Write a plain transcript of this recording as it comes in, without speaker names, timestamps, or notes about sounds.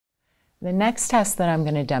The next test that I'm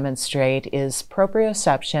going to demonstrate is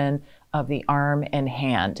proprioception of the arm and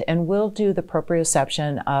hand. And we'll do the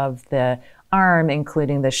proprioception of the arm,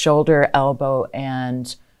 including the shoulder, elbow,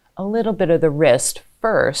 and a little bit of the wrist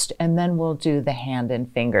first, and then we'll do the hand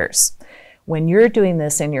and fingers. When you're doing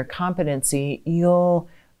this in your competency, you'll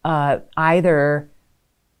either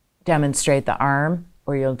demonstrate the arm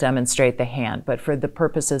or you'll demonstrate the hand. But for the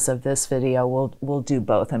purposes of this video, we'll do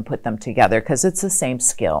both and put them together because it's the same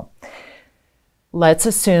skill. Let's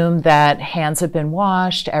assume that hands have been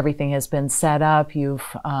washed, everything has been set up, you've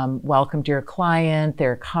welcomed your client,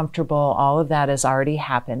 they're comfortable, all of that has already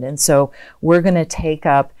happened. And so we're going to take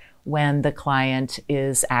up when the client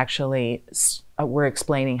is actually, we're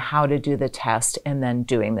explaining how to do the test and then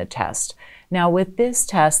doing the test. Now with this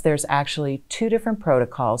test, there's actually two different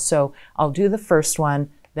protocols. So I'll do the first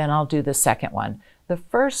one, then I'll do the second one. The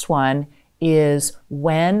first one is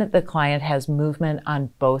when the client has movement on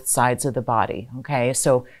both sides of the body, okay?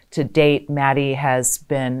 So to date, Maddie has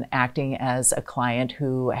been acting as a client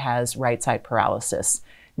who has right side paralysis.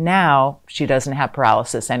 Now she doesn't have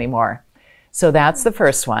paralysis anymore. So that's the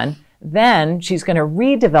first one. Then she's gonna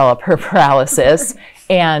redevelop her paralysis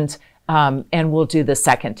and we'll do the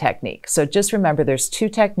second technique. So just remember there's two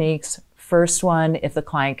techniques. First one, if the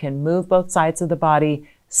client can move both sides of the body.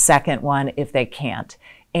 Second one, if they can't.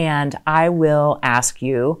 And I will ask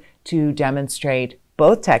you to demonstrate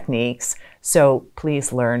both techniques, so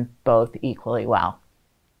please learn both equally well.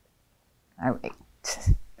 All right.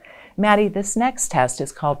 Maddie, this next test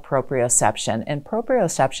is called proprioception, and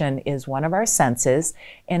proprioception is one of our senses,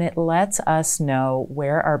 and it lets us know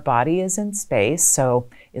where our body is in space. So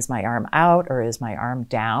is my arm out or is my arm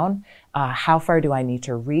down? How far do I need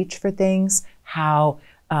to reach for things? How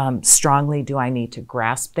strongly do I need to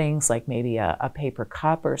grasp things like maybe a paper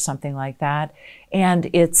cup or something like that? And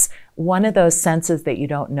it's one of those senses that you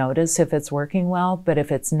don't notice if it's working well, but if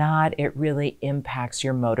it's not, it really impacts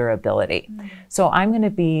your motor ability. So I'm going to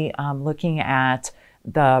be looking at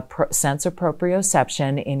the sense of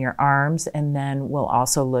proprioception in your arms, and then we'll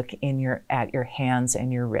also look at your hands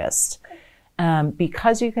and your wrists.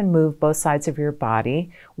 Because you can move both sides of your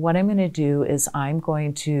body, what I'm going to do is I'm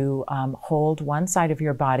going to hold one side of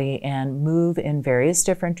your body and move in various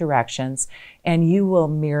different directions, and you will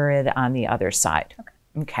mirror it on the other side.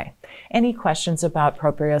 Okay. Any questions about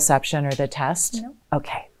proprioception or the test? No.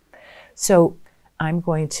 Okay. So I'm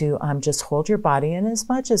going to just hold your body, and as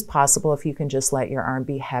much as possible, if you can just let your arm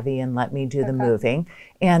be heavy and let me do the moving.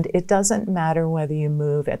 And it doesn't matter whether you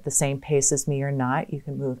move at the same pace as me or not. You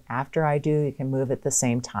can move after I do. You can move at the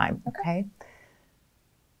same time, okay?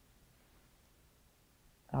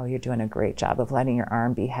 Oh, you're doing a great job of letting your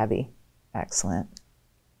arm be heavy. Excellent.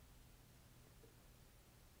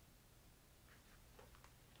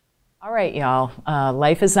 All right, y'all.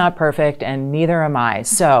 Life is not perfect, and neither am I.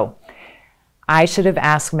 So I should have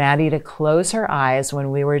asked Maddie to close her eyes when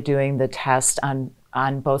we were doing the test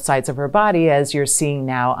on both sides of her body, as you're seeing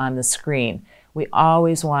now on the screen. We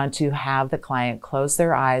always want to have the client close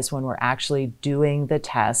their eyes when we're actually doing the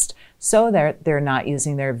test so that they're not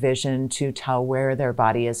using their vision to tell where their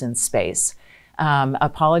body is in space.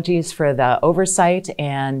 Apologies for the oversight,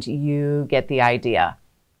 and you get the idea.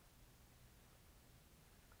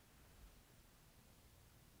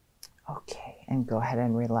 Okay, and go ahead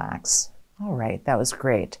and relax. All right, that was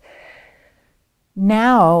great.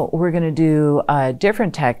 Now we're going to do a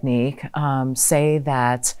different technique. Say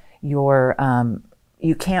that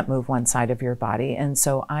you can't move one side of your body, and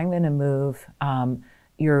so I'm going to move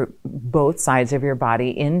both sides of your body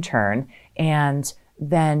in turn, and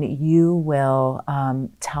then you will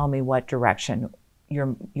tell me what direction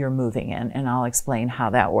you're moving in, and I'll explain how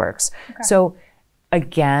that works. Okay. So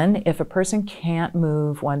again, if a person can't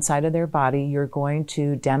move one side of their body, you're going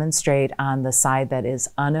to demonstrate on the side that is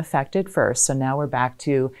unaffected first. So now we're back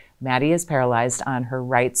to Maddie is paralyzed on her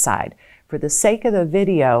right side. For the sake of the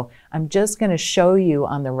video, I'm just going to show you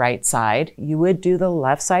on the right side. You would do the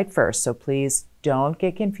left side first, so please don't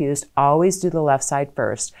get confused. Always do the left side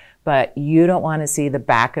first, but you don't want to see the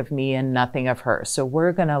back of me and nothing of her. So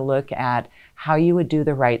we're going to look at how you would do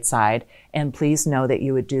the right side, and please know that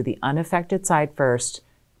you would do the unaffected side first,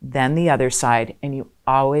 then the other side, and you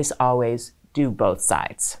always, always do both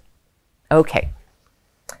sides. Okay.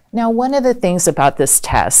 Now, one of the things about this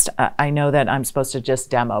test, I know that I'm supposed to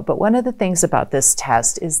just demo, but one of the things about this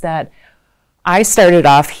test is that I started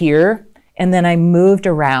off here And then I moved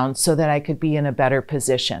around so that I could be in a better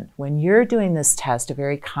position. When you're doing this test, a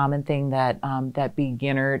very common thing that, that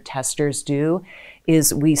beginner testers do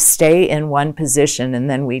is we stay in one position and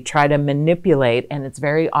then we try to manipulate, and it's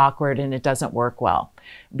very awkward and it doesn't work well.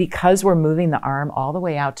 Because we're moving the arm all the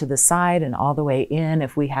way out to the side and all the way in,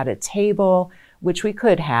 if we had a table, which we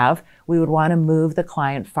could have, we would want to move the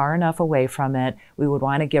client far enough away from it. We would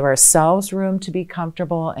want to give ourselves room to be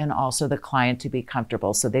comfortable and also the client to be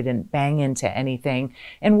comfortable so they didn't bang into anything.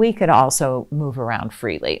 And we could also move around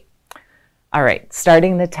freely. All right,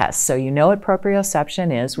 starting the test. So you know what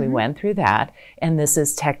proprioception is. We went through that. And this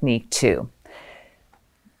is technique 2.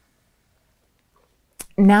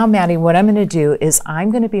 Now, Maddie, what I'm going to do is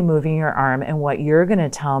I'm going to be moving your arm, and what you're going to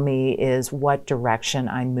tell me is what direction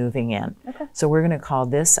I'm moving in. Okay. So we're going to call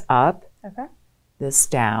this up, this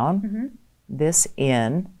down, this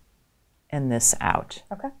in, and this out.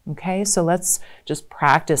 Okay. Okay, so let's just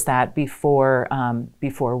practice that before,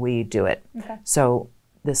 before we do it. Okay. So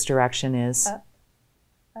this direction is up,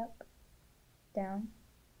 up, down,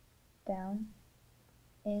 down,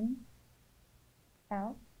 in,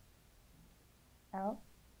 out, out,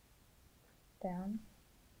 down,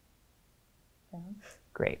 down.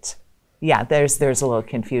 Great. Yeah, there's a little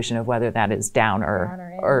confusion of whether that is down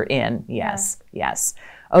or in. Yes, yes.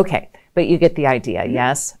 Okay, but you get the idea,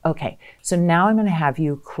 yes? Okay, so now I'm going to have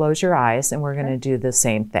you close your eyes and we're going to do the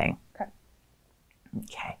same thing. Okay.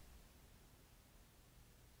 Okay.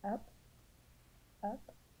 Up, up,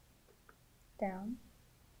 down,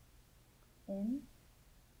 in,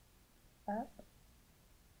 up,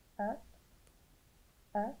 up,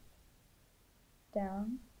 up,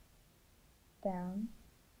 down, down,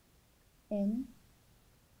 in,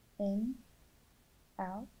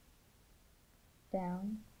 out,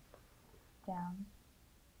 down, down,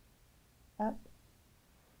 up,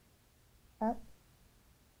 up,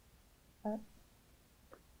 up,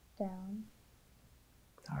 down.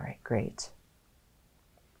 All right, great.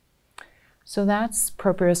 So that's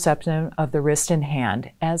proprioception of the wrist and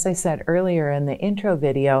hand. As I said earlier in the intro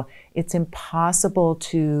video, it's impossible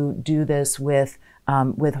to do this with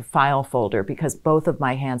a file folder because both of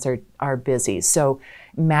my hands are busy. So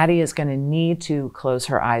Maddie is going to need to close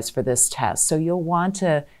her eyes for this test. So you'll want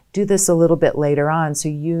to do this a little bit later on so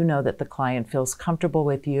you know that the client feels comfortable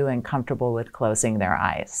with you and comfortable with closing their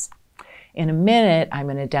eyes. In a minute, I'm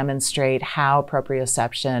going to demonstrate how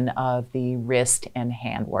proprioception of the wrist and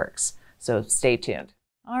hand works. So stay tuned.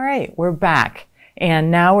 All right, we're back.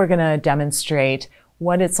 And now we're going to demonstrate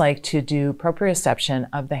what it's like to do proprioception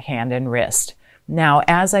of the hand and wrist. Now,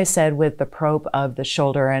 as I said with the prop of the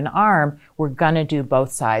shoulder and arm, we're going to do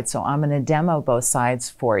both sides. So I'm going to demo both sides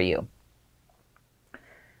for you.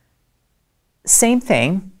 Same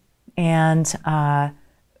thing. And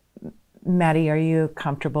Maddie, are you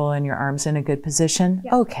comfortable and your arm's in a good position?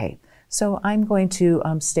 Yeah. Okay. So I'm going to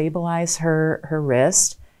stabilize her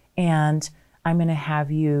wrist. And I'm going to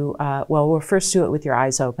have you, well, we'll first do it with your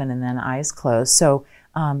eyes open and then eyes closed. So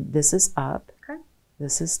this is up,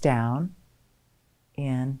 this is down,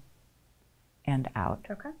 in, and out.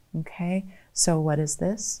 Okay, so what is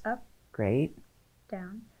this? Up. Great.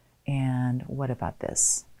 Down. And what about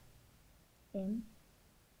this? In,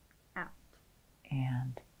 out.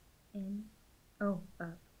 And? In, oh,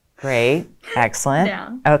 up. Great, excellent.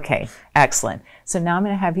 Down. Okay, excellent. So now I'm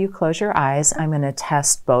going to have you close your eyes. I'm going to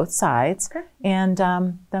test both sides, and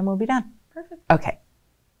then we'll be done. Perfect. Okay.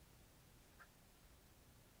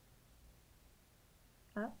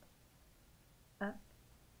 Up, up,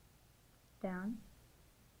 down,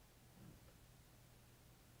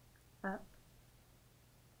 up,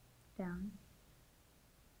 down,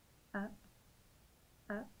 up,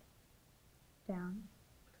 up, down,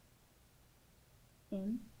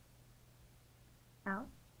 in, out,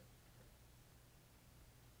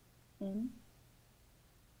 in,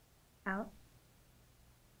 out,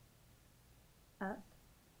 up,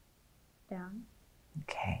 down.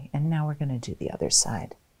 Okay, and now we're going to do the other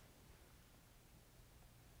side.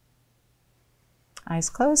 Eyes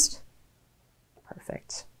closed.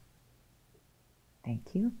 Perfect.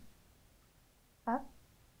 Thank you. Up,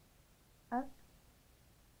 up,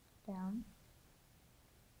 down,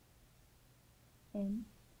 in,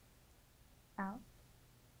 out,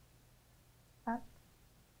 up,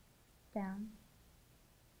 down,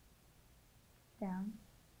 down,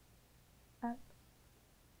 up,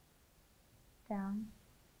 down,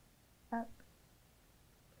 up,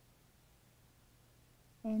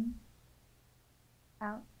 in,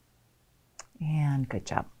 out. And good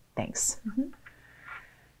job. Thanks.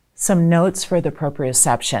 Some notes for the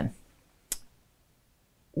proprioception.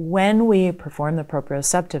 when we perform the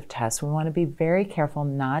proprioceptive test, we want to be very careful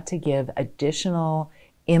not to give additional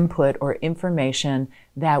input or information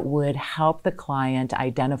that would help the client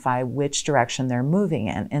identify which direction they're moving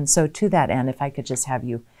in. And so to that end, if I could just have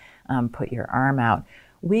you put your arm out,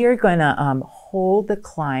 we are going to hold the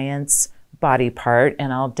client's body part,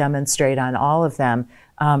 and I'll demonstrate on all of them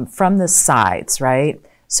from the sides, right?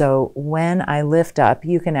 So when I lift up,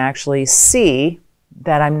 you can actually see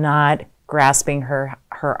that I'm not grasping her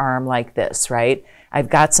arm like this, right? I've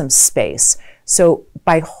got some space. So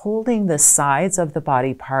by holding the sides of the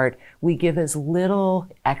body part, we give as little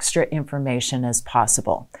extra information as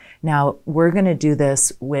possible. Now, we're going to do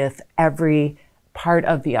this with every part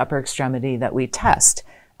of the upper extremity that we test.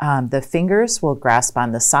 The fingers will grasp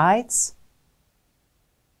on the sides.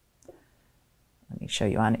 Let me show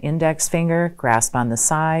you on index finger, grasp on the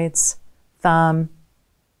sides. Thumb,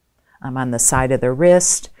 I'm on the side of the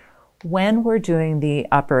wrist. When we're doing the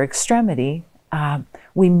upper extremity,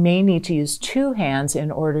 we may need to use two hands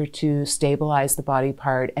in order to stabilize the body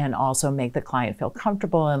part and also make the client feel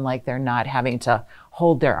comfortable and like they're not having to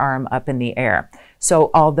hold their arm up in the air. So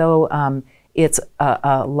although it's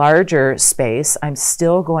a larger space, I'm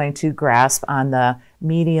still going to grasp on the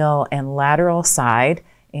medial and lateral side.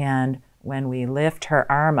 And when we lift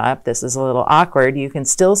her arm up, this is a little awkward, you can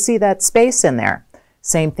still see that space in there.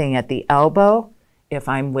 Same thing at the elbow. If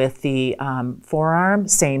I'm with the forearm,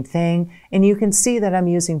 same thing. And you can see that I'm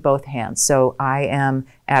using both hands. So I am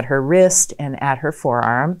at her wrist and at her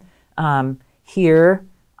forearm. Here,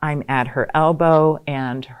 I'm at her elbow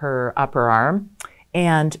and her upper arm.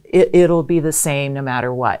 And it'll be the same no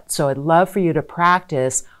matter what. So I'd love for you to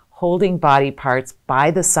practice holding body parts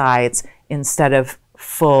by the sides instead of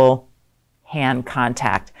full hand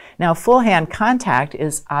contact. Now, full hand contact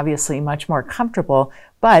is obviously much more comfortable,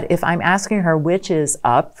 but if I'm asking her which is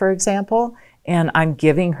up, for example, and I'm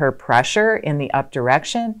giving her pressure in the up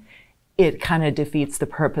direction, it kind of defeats the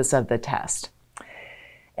purpose of the test.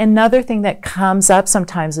 Another thing that comes up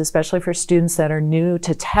sometimes, especially for students that are new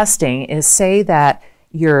to testing, is say that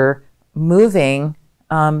you're moving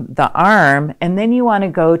the arm and then you want to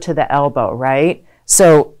go to the elbow, right?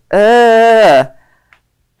 So I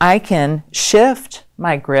can shift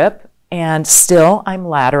my grip and still I'm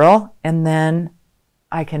lateral, and then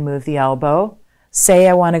I can move the elbow. Say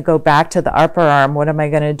I want to go back to the upper arm, what am I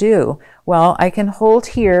going to do? Well, I can hold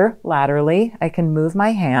here laterally, I can move my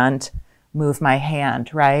hand,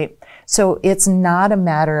 right? So it's not a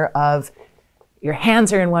matter of your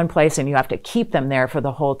hands are in one place and you have to keep them there for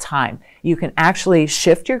the whole time. You can actually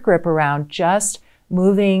shift your grip around, just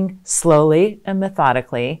moving slowly and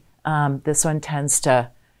methodically. This one tends to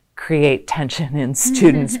create tension in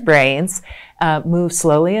students' brains. Move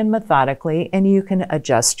slowly and methodically, and you can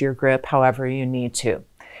adjust your grip however you need to.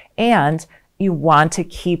 And you want to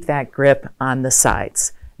keep that grip on the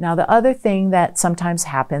sides. Now, the other thing that sometimes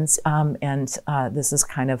happens, and this is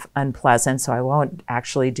kind of unpleasant, so I won't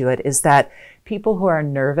actually do it, is that people who are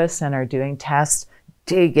nervous and are doing tests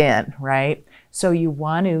dig in, right? So you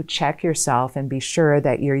want to check yourself and be sure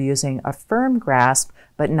that you're using a firm grasp,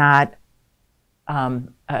 but not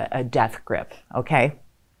a death grip, okay?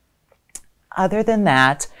 Other than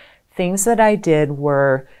that, things that I did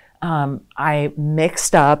were I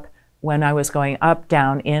mixed up when I was going up,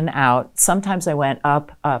 down, in, out. Sometimes I went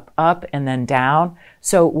up, up, up, and then down.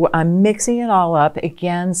 So I'm mixing it all up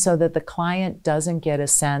again so that the client doesn't get a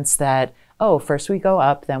sense that, oh, first we go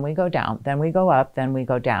up, then we go down, then we go up, then we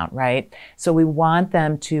go down, right? So we want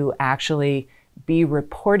them to actually be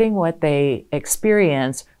reporting what they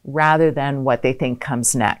experience rather than what they think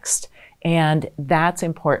comes next. And that's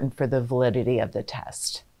important for the validity of the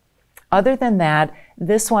test. Other than that,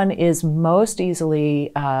 this one is most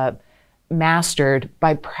easily mastered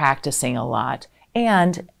by practicing a lot.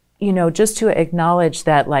 And, you know, just to acknowledge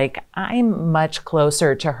that, like, I'm much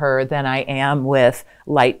closer to her than I am with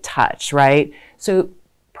light touch, right? So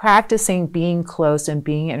practicing being close and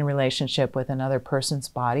being in a relationship with another person's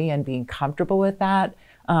body and being comfortable with that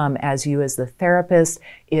as you as the therapist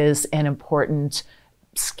is an important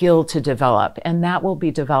skill to develop. And that will be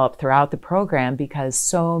developed throughout the program because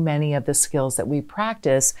so many of the skills that we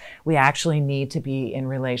practice, we actually need to be in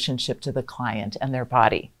relationship to the client and their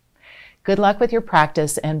body. Good luck with your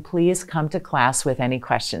practice, and please come to class with any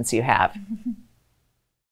questions you have.